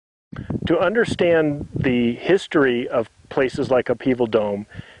To understand the history of places like Upheaval Dome,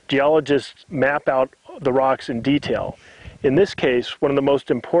 geologists map out the rocks in detail. In this case, one of the most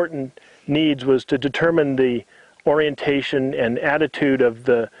important needs was to determine the orientation and attitude of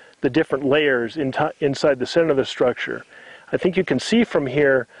the different layers inside the center of the structure. I think you can see from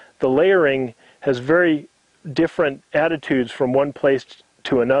here the layering has very different attitudes from one place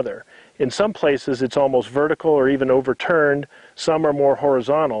to another. In some places it's almost vertical or even overturned, some are more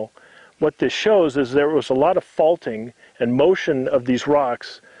horizontal. What this shows is there was a lot of faulting and motion of these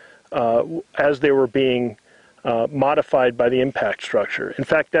rocks as they were being modified by the impact structure. In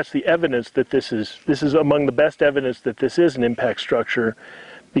fact, that's the evidence that this is among the best evidence that this is an impact structure,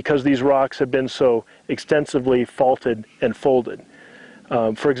 because these rocks have been so extensively faulted and folded.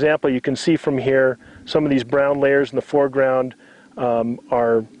 For example, you can see from here some of these brown layers in the foreground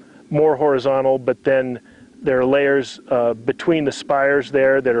are more horizontal, but then there are layers between the spires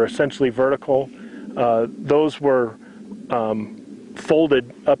there that are essentially vertical. Those were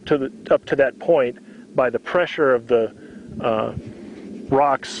folded up to that point by the pressure of the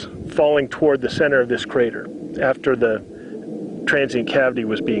rocks falling toward the center of this crater after the transient cavity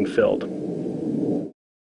was being filled.